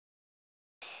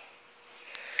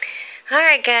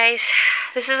Alright guys,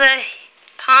 this is a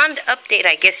pond update,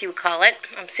 I guess you would call it.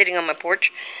 I'm sitting on my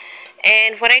porch,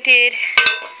 and what I did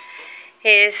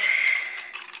is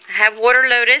I have water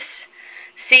lotus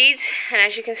seeds, and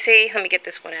as you can see, let me get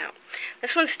this one out.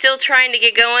 This one's still trying to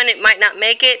get going. It might not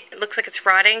make it. It looks like it's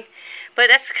rotting, but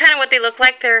that's kind of what they look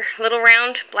like. They're little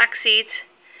round black seeds,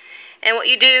 and what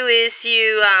you do is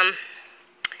you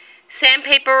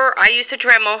sandpaper, I used a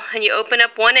Dremel, and you open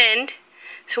up one end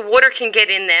so water can get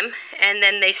in them, and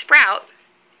then they sprout.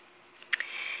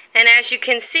 And as you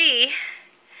can see,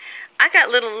 I got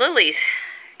little lilies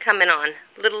coming on,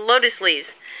 little lotus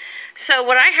leaves. So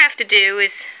what I have to do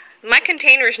is, my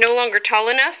container is no longer tall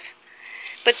enough,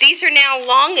 but these are now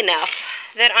long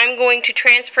enough that I'm going to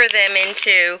transfer them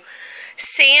into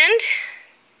sand.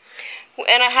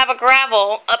 And I have a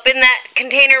gravel up in that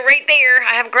container right there.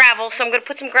 I have gravel, so I'm going to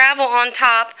put some gravel on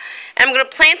top, and I'm going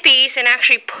to plant these and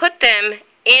actually put them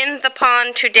in the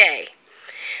pond today.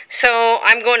 So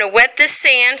I'm going to wet this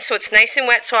sand so it's nice and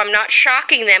wet, so I'm not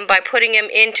shocking them by putting them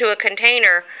into a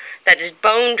container that is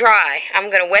bone dry.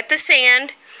 I'm going to wet the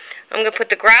sand, I'm going to put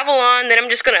the gravel on, then I'm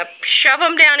just going to shove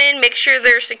them down in, make sure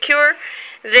they're secure.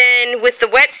 Then with the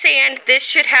wet sand, this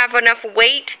should have enough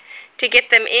weight to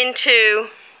get them into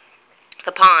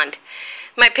the pond.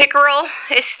 My pickerel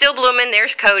is still blooming.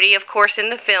 There's Cody, of course,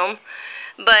 in the film.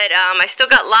 But I still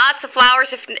got lots of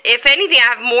flowers. If anything,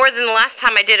 I have more than the last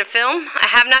time I did a film. I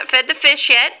have not fed the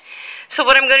fish yet. So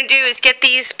what I'm going to do is get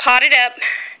these potted up,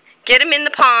 get them in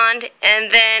the pond,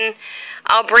 and then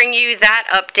I'll bring you that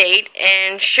update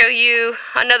and show you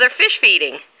another fish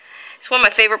feeding. It's one of my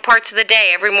favorite parts of the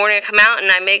day. Every morning I come out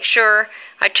and I make sure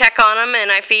I check on them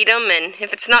and I feed them. And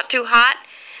if it's not too hot,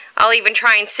 I'll even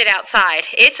try and sit outside.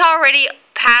 It's already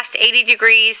past 80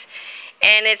 degrees.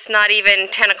 And it's not even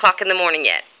 10 o'clock in the morning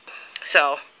yet.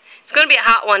 So, it's going to be a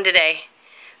hot one today.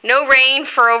 No rain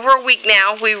for over a week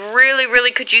now. We really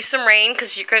could use some rain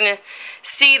because you're going to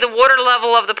see the water level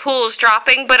of the pools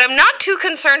dropping. But I'm not too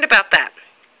concerned about that.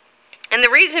 And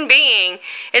the reason being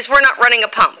is we're not running a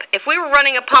pump. If we were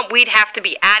running a pump, we'd have to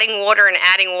be adding water and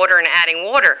adding water and adding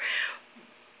water.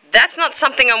 That's not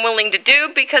something I'm willing to do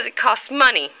because it costs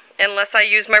money unless I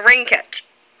use my rain catch.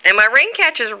 And my rain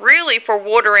catch is really for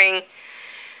watering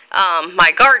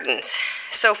my gardens.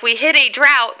 So if we hit a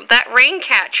drought, that rain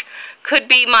catch could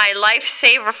be my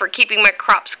lifesaver for keeping my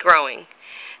crops growing.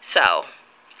 So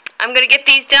I'm going to get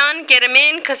these done, get them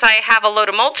in, because I have a load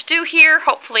of mulch due here,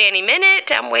 hopefully any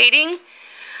minute. I'm waiting.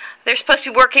 They're supposed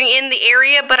to be working in the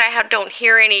area, but I don't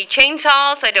hear any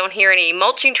chainsaws, I don't hear any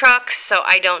mulching trucks, so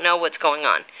I don't know what's going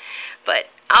on. But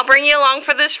I'll bring you along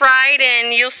for this ride,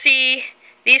 and you'll see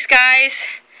these guys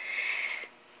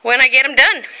when I get them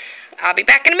done. I'll be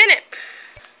back in a minute.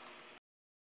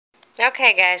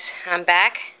 Okay guys, I'm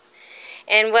back.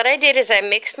 And what I did is I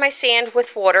mixed my sand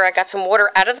with water. I got some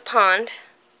water out of the pond,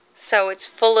 so it's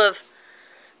full of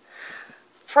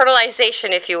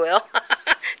fertilization, if you will.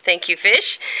 Thank you,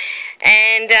 fish.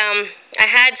 And I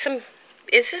had some,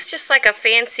 this is just like a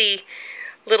fancy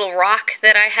little rock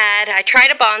that I had. I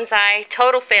tried a bonsai,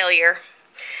 total failure.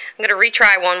 I'm going to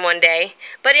retry one day.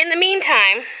 But in the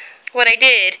meantime, what I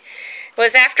did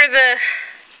was after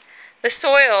the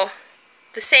soil,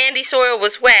 the sandy soil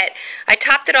was wet, I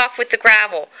topped it off with the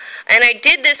gravel. And I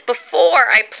did this before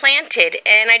I planted,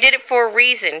 and I did it for a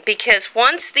reason, because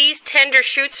once these tender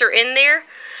shoots are in there,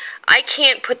 I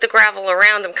can't put the gravel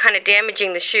around them, kind of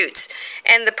damaging the shoots.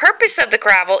 And the purpose of the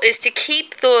gravel is to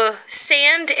keep the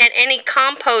sand and any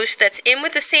compost that's in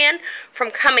with the sand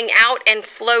from coming out and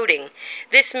floating.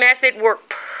 This method worked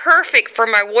perfect for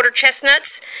my water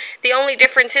chestnuts. The only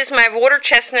difference is my water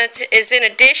chestnuts is in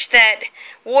a dish that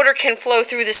water can flow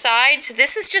through the sides.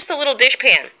 This is just a little dish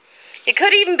pan. It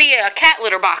could even be a cat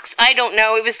litter box. I don't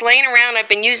know. It was laying around. I've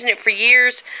been using it for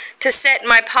years to set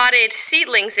my potted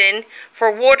seedlings in for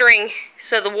watering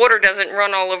so the water doesn't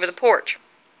run all over the porch.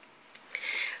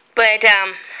 But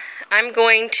I'm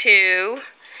going to,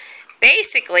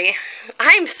 basically,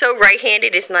 I'm so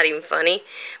right-handed it's not even funny,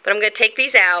 but I'm going to take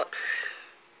these out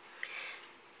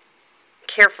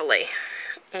carefully.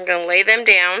 I'm going to lay them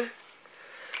down.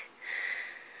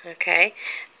 Okay.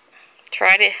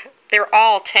 They're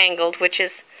all tangled, which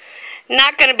is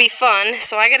not going to be fun,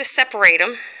 so I got to separate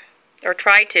them, or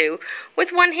try to,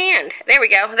 with one hand. There we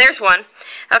go, there's one.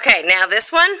 Okay, now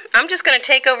this one, I'm just going to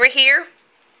take over here,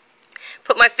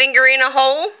 put my finger in a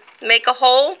hole, make a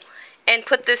hole, and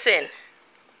put this in.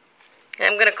 And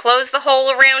I'm going to close the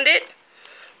hole around it.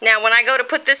 Now when I go to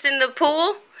put this in the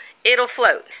pool, it'll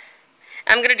float.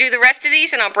 I'm going to do the rest of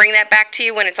these, and I'll bring that back to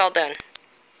you when it's all done.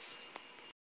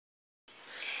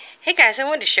 Hey guys, I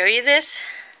wanted to show you this.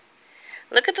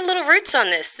 Look at the little roots on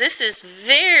this. This is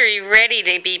very ready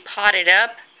to be potted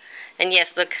up. And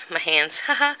yes, look, my hands.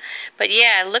 Haha. But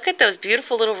yeah, look at those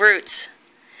beautiful little roots.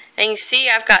 And you see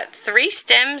I've got 3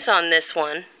 stems on this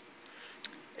one.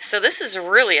 So this is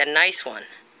really a nice one.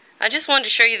 I just wanted to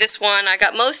show you this one. I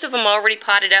got most of them already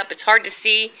potted up. It's hard to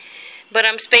see, but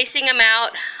I'm spacing them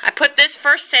out. I put this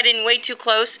first set in way too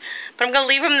close, but I'm going to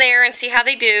leave them there and see how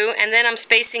they do. And then I'm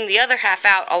spacing the other half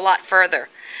out a lot further.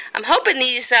 I'm hoping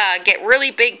these get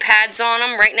really big pads on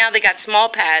them. Right now they got small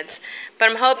pads, but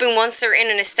I'm hoping once they're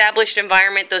in an established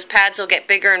environment, those pads will get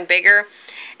bigger and bigger,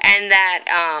 and that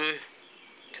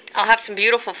I'll have some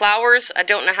beautiful flowers. I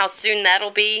don't know how soon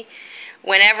that'll be.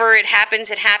 Whenever it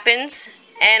happens, it happens.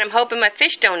 And I'm hoping my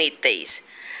fish don't eat these.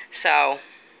 So,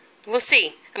 we'll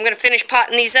see. I'm going to finish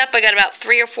potting these up. I got about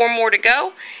 3 or 4 more to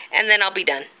go, and then I'll be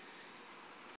done.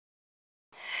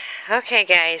 Okay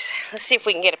guys, let's see if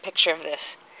we can get a picture of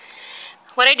this.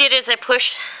 What I did is I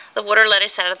pushed the water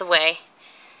lettuce out of the way,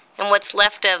 and what's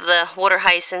left of the water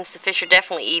hyacinths, the fish are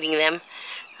definitely eating them.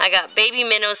 I got baby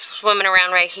minnows swimming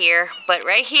around right here, but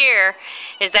right here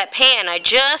is that pan I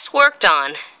just worked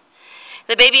on.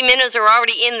 The baby minnows are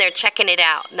already in there checking it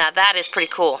out. Now that is pretty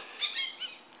cool.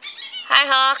 Hi,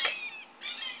 Hawk.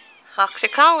 Hawks are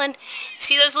calling.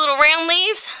 See those little round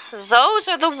leaves? Those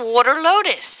are the water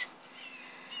lotus.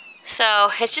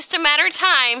 So it's just a matter of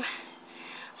time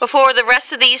before the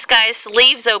rest of these guys'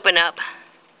 leaves open up.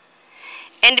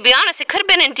 And to be honest, it could have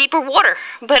been in deeper water,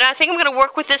 but I think I'm going to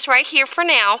work with this right here for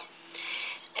now.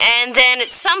 And then at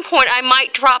some point I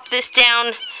might drop this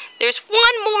down. There's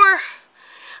one more,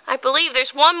 I believe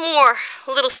there's one more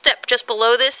little step just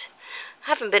below this. I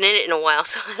haven't been in it in a while,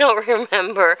 so I don't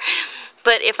remember.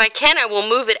 But if I can, I will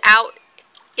move it out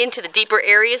into the deeper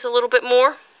areas a little bit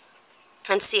more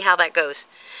and see how that goes.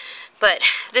 But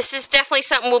this is definitely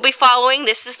something we'll be following.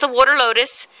 This is the water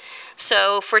lotus.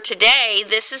 So for today,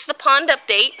 this is the pond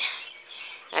update.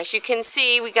 As you can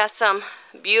see, we got some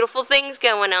beautiful things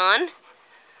going on.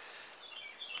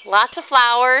 Lots of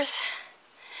flowers.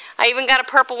 I even got a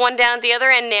purple one down at the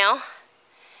other end now.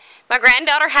 My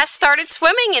granddaughter has started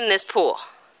swimming in this pool.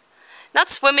 Not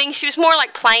swimming, she was more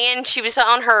like playing. She was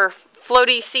on her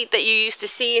floaty seat that you used to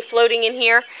see floating in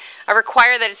here. I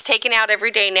require that it's taken out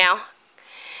every day now.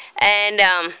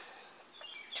 And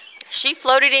she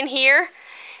floated in here.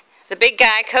 The big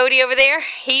guy, Cody over there,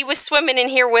 he was swimming in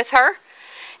here with her.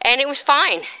 And it was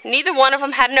fine. Neither one of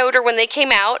them had an odor when they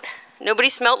came out. Nobody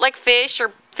smelled like fish or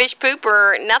fish poop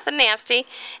or nothing nasty.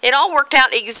 It all worked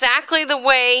out exactly the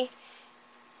way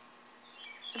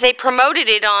they promoted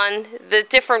it on the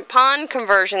different pond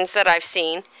conversions that I've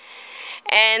seen.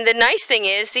 And the nice thing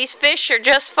is, these fish are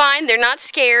just fine. They're not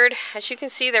scared. As you can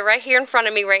see, they're right here in front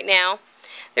of me right now.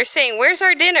 They're saying, "Where's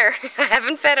our dinner?" I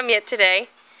haven't fed them yet today.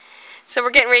 So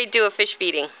we're getting ready to do a fish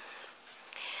feeding.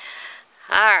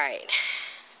 Alright.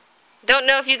 Don't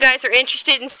know if you guys are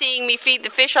interested in seeing me feed the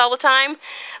fish all the time.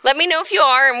 Let me know if you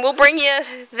are, and we'll bring you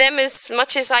them as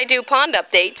much as I do pond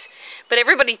updates. But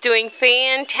everybody's doing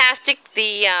fantastic.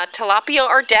 The tilapia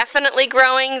are definitely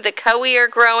growing. The koi are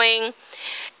growing.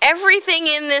 Everything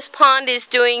in this pond is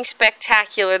doing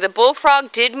spectacular. The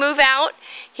bullfrog did move out.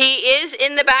 He is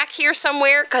in the back here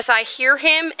somewhere because I hear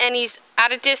him, and he's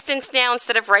at a distance now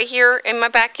instead of right here in my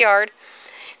backyard.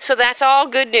 So that's all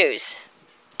good news.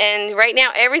 And right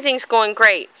now everything's going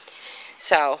great.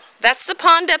 So that's the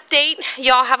pond update.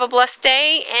 Y'all have a blessed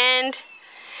day, and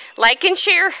like and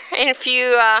share. And if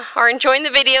you are enjoying the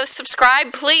videos,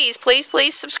 subscribe. Please, please,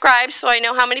 please subscribe so I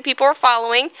know how many people are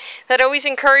following. That always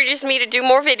encourages me to do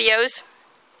more videos.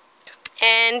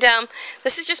 And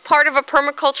this is just part of a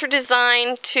permaculture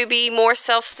design to be more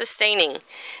self-sustaining.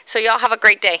 So y'all have a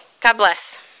great day. God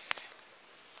bless.